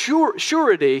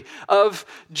surety of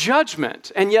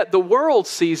judgment. And yet the world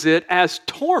sees it as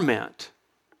torment.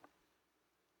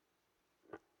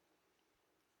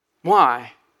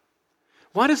 Why?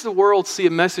 Why does the world see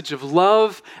a message of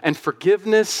love and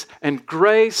forgiveness and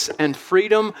grace and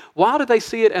freedom? Why do they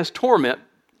see it as torment?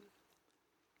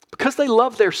 Because they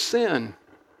love their sin.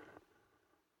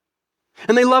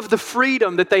 And they love the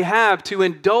freedom that they have to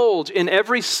indulge in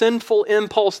every sinful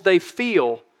impulse they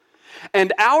feel.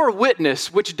 And our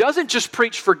witness, which doesn't just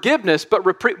preach forgiveness, but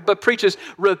preaches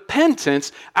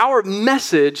repentance, our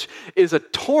message is a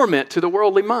torment to the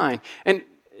worldly mind. And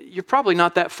you're probably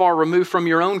not that far removed from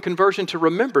your own conversion to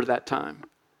remember that time.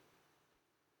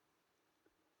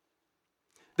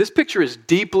 This picture is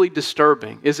deeply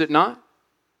disturbing, is it not?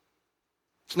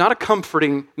 It's not a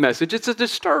comforting message, it's a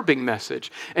disturbing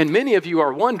message. And many of you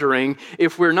are wondering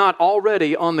if we're not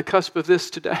already on the cusp of this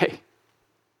today.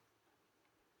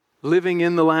 Living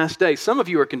in the last days. Some of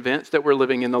you are convinced that we're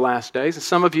living in the last days, and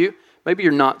some of you, maybe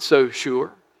you're not so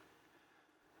sure.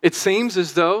 It seems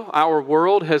as though our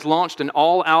world has launched an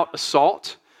all-out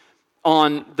assault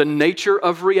on the nature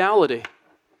of reality,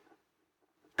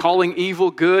 calling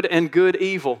evil good and good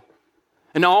evil.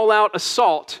 An all-out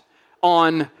assault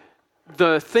on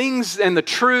the things and the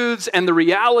truths and the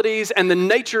realities and the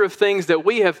nature of things that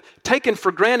we have taken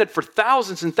for granted for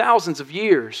thousands and thousands of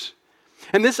years.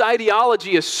 And this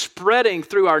ideology is spreading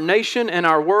through our nation and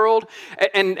our world,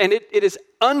 and it is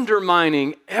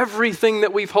undermining everything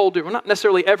that we've held, well, not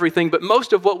necessarily everything, but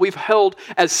most of what we've held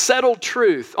as settled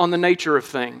truth on the nature of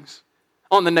things,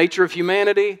 on the nature of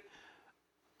humanity,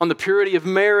 on the purity of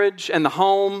marriage and the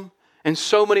home, and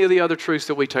so many of the other truths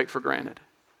that we take for granted.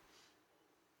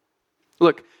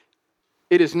 Look,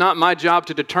 it is not my job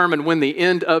to determine when the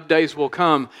end of days will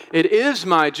come. It is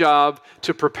my job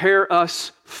to prepare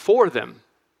us for them.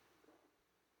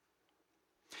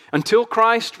 Until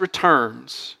Christ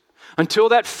returns, until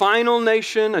that final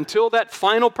nation, until that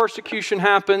final persecution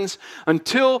happens,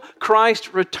 until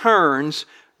Christ returns,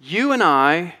 you and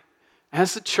I,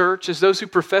 as the church, as those who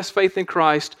profess faith in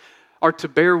Christ, are to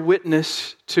bear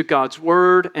witness to God's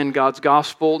word and God's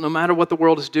gospel, no matter what the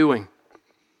world is doing.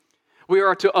 We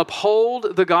are to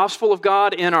uphold the gospel of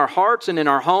God in our hearts and in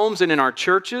our homes and in our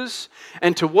churches,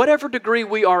 and to whatever degree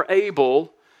we are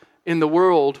able in the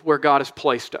world where God has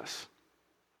placed us.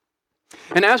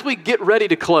 And as we get ready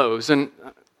to close, and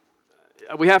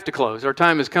we have to close, our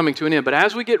time is coming to an end, but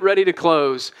as we get ready to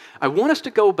close, I want us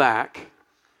to go back,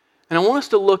 and I want us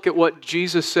to look at what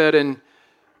Jesus said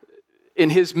in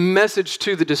his message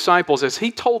to the disciples as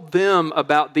he told them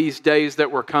about these days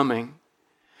that were coming.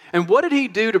 And what did he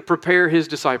do to prepare his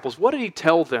disciples? What did he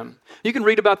tell them? You can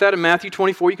read about that in Matthew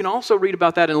 24. You can also read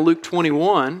about that in Luke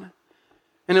 21.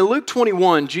 And in Luke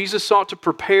 21, Jesus sought to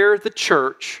prepare the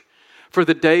church for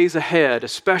the days ahead,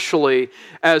 especially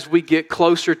as we get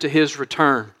closer to his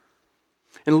return.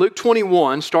 In Luke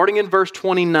 21, starting in verse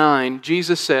 29,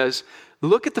 Jesus says,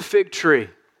 "Look at the fig tree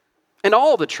and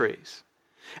all the trees.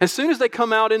 As soon as they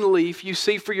come out in leaf, you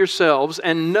see for yourselves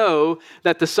and know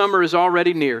that the summer is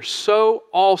already near. So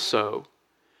also,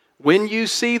 when you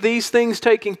see these things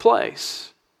taking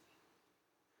place,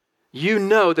 you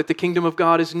know that the kingdom of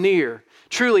God is near.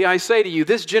 Truly, I say to you,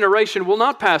 this generation will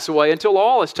not pass away until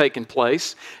all has taken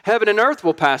place. Heaven and earth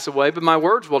will pass away, but my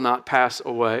words will not pass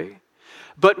away.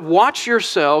 But watch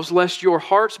yourselves, lest your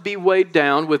hearts be weighed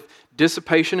down with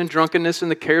dissipation and drunkenness and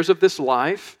the cares of this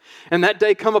life, and that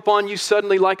day come upon you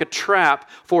suddenly like a trap,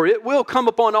 for it will come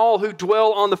upon all who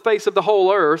dwell on the face of the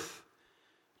whole earth.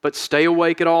 But stay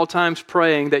awake at all times,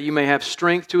 praying that you may have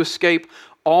strength to escape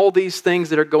all these things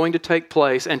that are going to take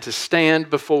place and to stand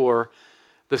before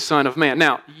the Son of Man.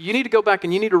 Now, you need to go back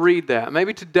and you need to read that.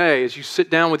 Maybe today as you sit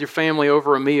down with your family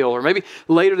over a meal, or maybe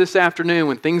later this afternoon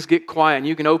when things get quiet and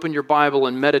you can open your Bible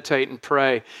and meditate and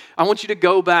pray. I want you to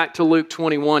go back to Luke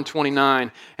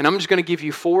 21:29, and I'm just going to give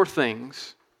you 4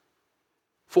 things,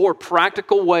 4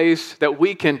 practical ways that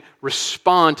we can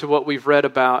respond to what we've read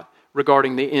about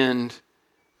regarding the end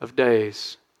of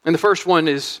days. And the first one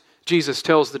is Jesus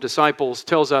tells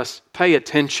us, pay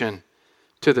attention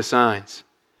to the signs.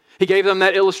 He gave them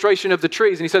that illustration of the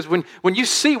trees, and he says, when you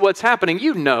see what's happening,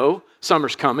 you know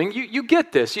summer's coming. You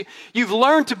get this. You've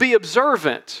learned to be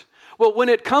observant. Well, when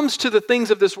it comes to the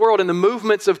things of this world and the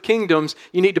movements of kingdoms,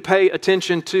 you need to pay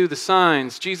attention to the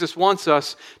signs. Jesus wants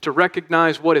us to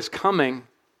recognize what is coming.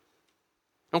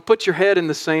 Don't put your head in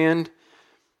the sand.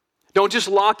 Don't just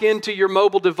lock into your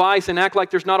mobile device and act like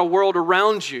there's not a world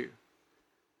around you.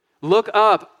 Look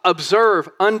up, observe,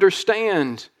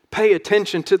 understand. Pay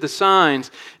attention to the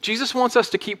signs. Jesus wants us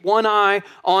to keep one eye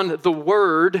on the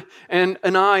Word and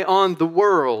an eye on the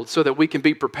world so that we can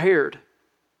be prepared.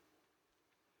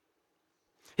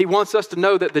 He wants us to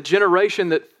know that the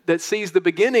generation that sees the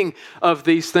beginning of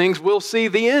these things will see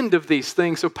the end of these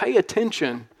things. So pay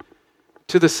attention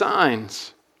to the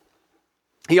signs.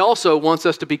 He also wants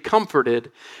us to be comforted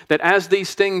that as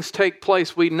these things take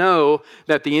place, we know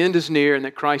that the end is near and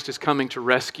that Christ is coming to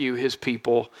rescue His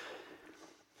people.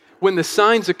 When the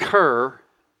signs occur,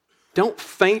 don't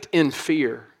faint in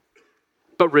fear,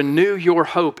 but renew your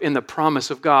hope in the promise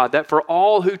of God that for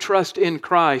all who trust in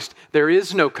Christ, there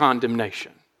is no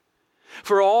condemnation.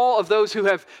 For all of those who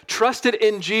have trusted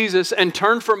in Jesus and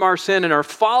turned from our sin and are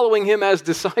following Him as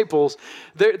disciples,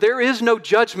 there is no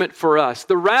judgment for us.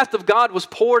 The wrath of God was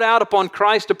poured out upon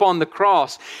Christ upon the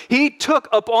cross. He took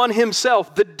upon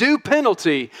Himself the due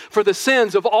penalty for the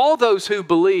sins of all those who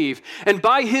believe. And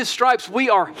by His stripes we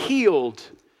are healed.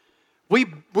 We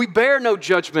bear no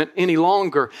judgment any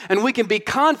longer. And we can be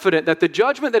confident that the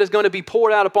judgment that is going to be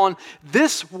poured out upon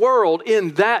this world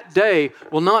in that day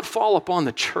will not fall upon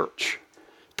the church.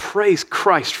 Praise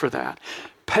Christ for that.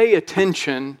 Pay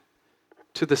attention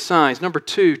to the signs. Number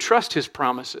 2, trust His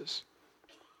promises.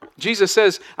 Jesus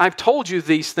says, I've told you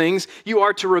these things. You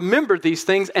are to remember these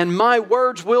things, and my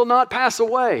words will not pass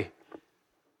away.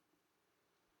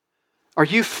 Are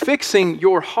you fixing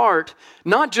your heart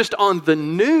not just on the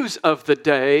news of the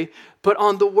day, but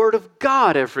on the Word of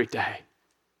God every day?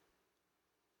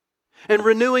 And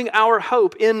renewing our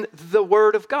hope in the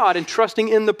Word of God and trusting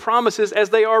in the promises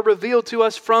as they are revealed to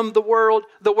us from the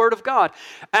Word of God.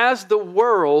 As the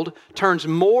world turns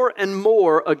more and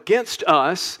more against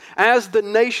us, as the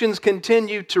nations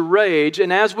continue to rage,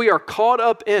 and as we are caught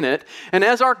up in it, and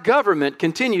as our government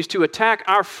continues to attack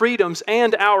our freedoms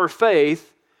and our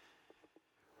faith,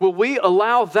 will we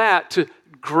allow that to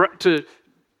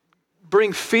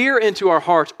bring fear into our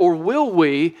hearts, or will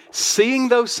we, seeing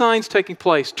those signs taking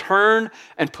place, turn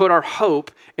and put our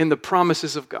hope in the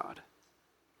promises of God?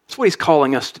 That's what He's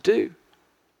calling us to do.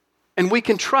 And we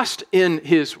can trust in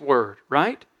His Word,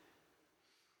 right?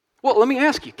 Well, let me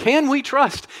ask you, can we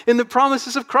trust in the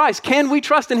promises of Christ? Can we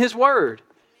trust in His Word?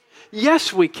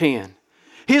 Yes, we can.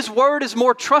 His Word is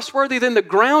more trustworthy than the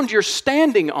ground you're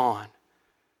standing on.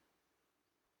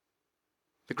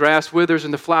 The grass withers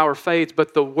and the flower fades,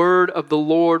 but the word of the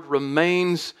Lord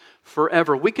remains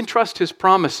forever. We can trust His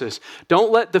promises.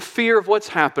 Don't let the fear of what's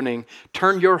happening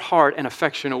turn your heart and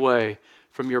affection away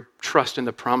from your trust in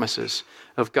the promises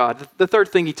of God. The third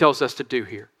thing He tells us to do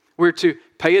here, we're to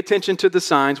pay attention to the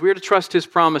signs, we are to trust His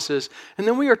promises, and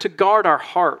then we are to guard our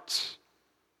hearts.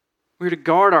 We are to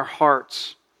guard our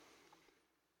hearts.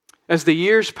 As the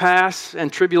years pass and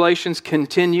tribulations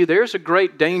continue, there's a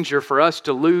great danger for us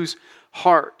to lose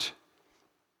heart.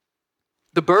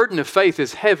 The burden of faith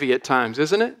is heavy at times,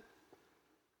 isn't it?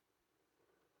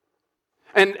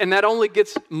 And that only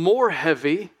gets more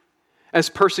heavy as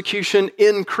persecution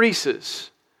increases.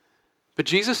 But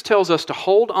Jesus tells us to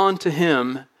hold on to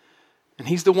Him, and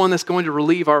He's the one that's going to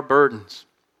relieve our burdens.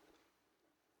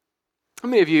 How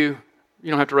many of you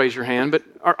don't have to raise your hand, but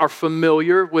are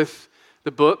familiar with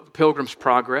the book, Pilgrim's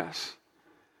Progress,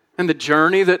 and the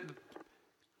journey that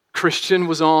Christian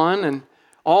was on and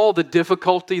all the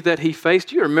difficulty that he faced?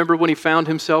 Do you remember when he found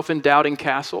himself in Doubting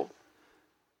Castle?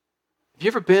 Have you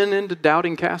ever been into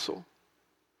Doubting Castle?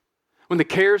 When the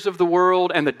cares of the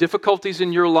world and the difficulties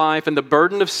in your life and the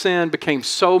burden of sin became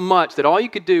so much that all you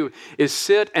could do is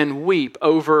sit and weep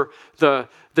over the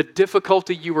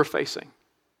difficulty you were facing.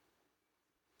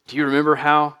 Do you remember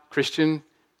how Christian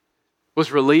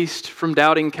was released from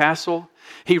Doubting Castle?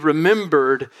 He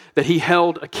remembered that he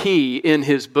held a key in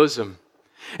his bosom.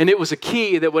 And it was a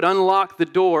key that would unlock the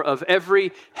door of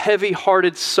every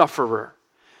heavy-hearted sufferer.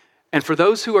 And for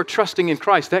those who are trusting in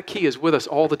Christ, that key is with us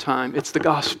all the time. It's the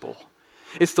gospel.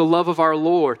 It's the love of our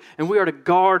Lord. And we are to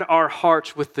guard our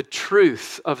hearts with the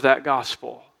truth of that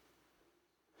gospel.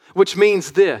 Which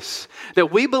means this,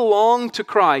 that we belong to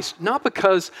Christ not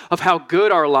because of how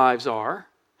good our lives are.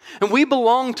 And we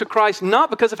belong to Christ not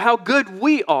because of how good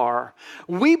we are.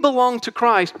 We belong to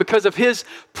Christ because of His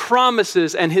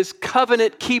promises and His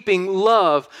covenant-keeping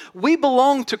love. We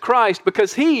belong to Christ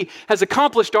because He has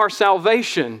accomplished our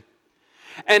salvation.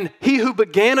 And He who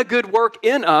began a good work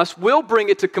in us will bring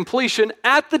it to completion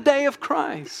at the day of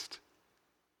Christ.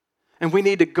 And we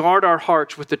need to guard our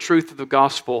hearts with the truth of the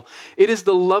gospel. It is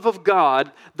the love of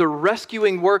God, the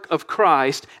rescuing work of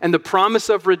Christ, and the promise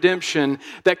of redemption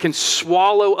that can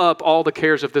swallow up all the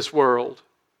cares of this world.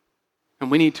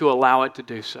 And we need to allow it to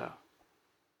do so.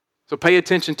 So pay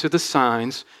attention to the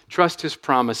signs, trust His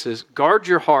promises, guard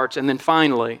your hearts, and then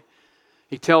finally,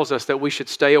 He tells us that we should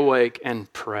stay awake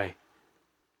and pray.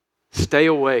 Stay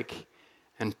awake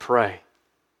and pray.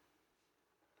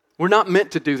 We're not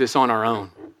meant to do this on our own.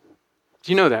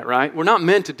 Do you know that, right? We're not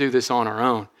meant to do this on our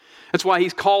own. That's why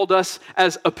He's called us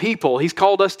as a people. He's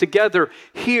called us together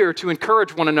here to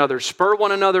encourage one another, spur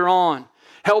one another on,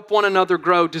 help one another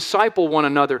grow, disciple one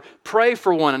another, pray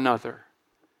for one another.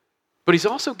 But He's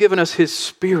also given us His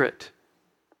Spirit.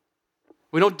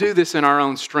 We don't do this in our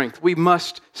own strength. We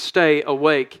must stay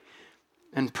awake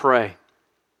and pray.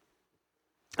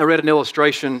 I read an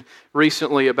illustration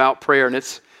recently about prayer, and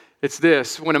it's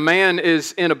this. When a man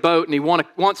is in a boat and he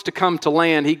wants to come to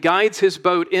land, he guides his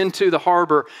boat into the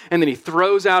harbor and then he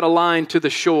throws out a line to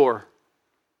the shore.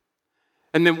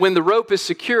 And then when the rope is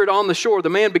secured on the shore, the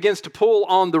man begins to pull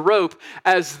on the rope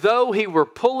as though he were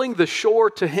pulling the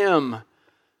shore to him.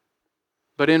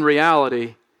 But in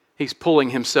reality, he's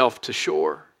pulling himself to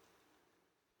shore.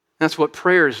 That's what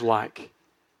prayer is like.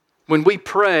 When we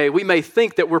pray, we may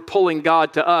think that we're pulling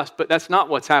God to us, but that's not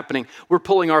what's happening. We're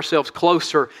pulling ourselves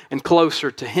closer and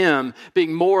closer to Him,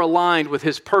 being more aligned with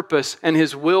His purpose and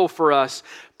His will for us.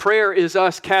 Prayer is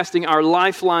us casting our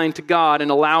lifeline to God and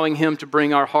allowing Him to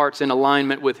bring our hearts in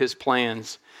alignment with His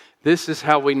plans. This is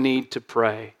how we need to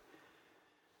pray.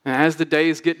 And as the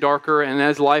days get darker and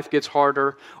as life gets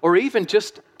harder, or even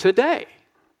just today,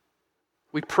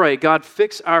 we pray, God,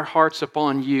 fix our hearts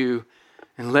upon You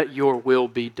and let Your will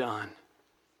be done.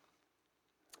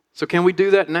 So can we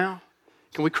do that now?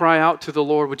 Can we cry out to the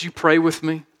Lord? Would you pray with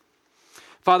me?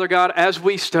 Father God, as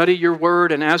we study Your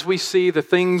word and as we see the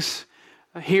things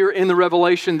here in the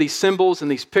Revelation, these symbols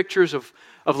and these pictures of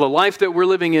the life that we're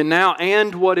living in now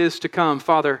and what is to come,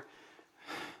 Father,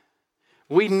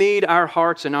 we need our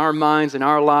hearts and our minds and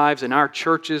our lives and our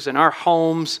churches and our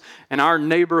homes and our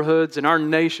neighborhoods and our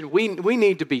nation. We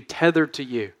need to be tethered to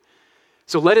You.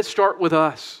 So let it start with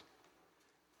us.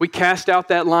 We cast out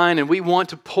that line and we want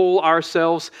to pull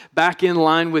ourselves back in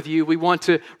line with You. We want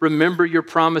to remember Your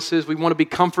promises. We want to be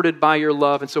comforted by Your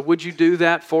love. And so would You do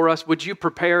that for us? Would You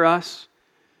prepare us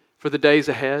for the days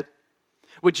ahead?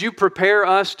 Would You prepare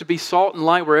us to be salt and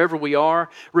light wherever we are?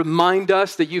 Remind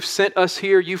us that You've sent us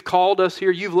here, You've called us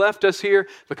here, You've left us here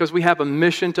because we have a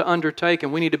mission to undertake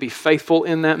and we need to be faithful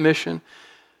in that mission.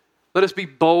 Let us be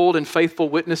bold and faithful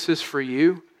witnesses for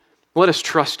You. Let us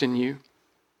trust in You.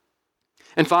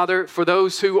 And Father, for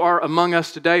those who are among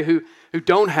us today who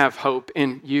don't have hope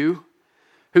in You,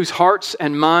 whose hearts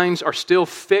and minds are still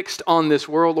fixed on this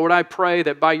world, Lord, I pray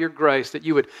that by Your grace that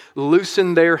You would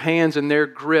loosen their hands and their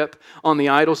grip on the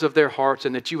idols of their hearts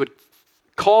and that You would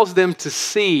cause them to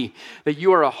see that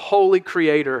You are a holy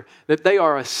Creator, that they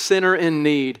are a sinner in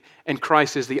need, and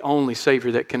Christ is the only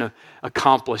Savior that can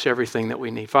accomplish everything that we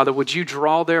need. Father, would You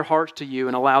draw their hearts to You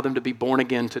and allow them to be born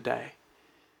again today?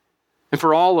 And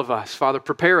for all of us, Father,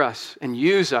 prepare us and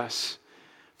use us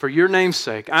for Your name's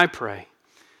sake, I pray.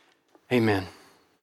 Amen.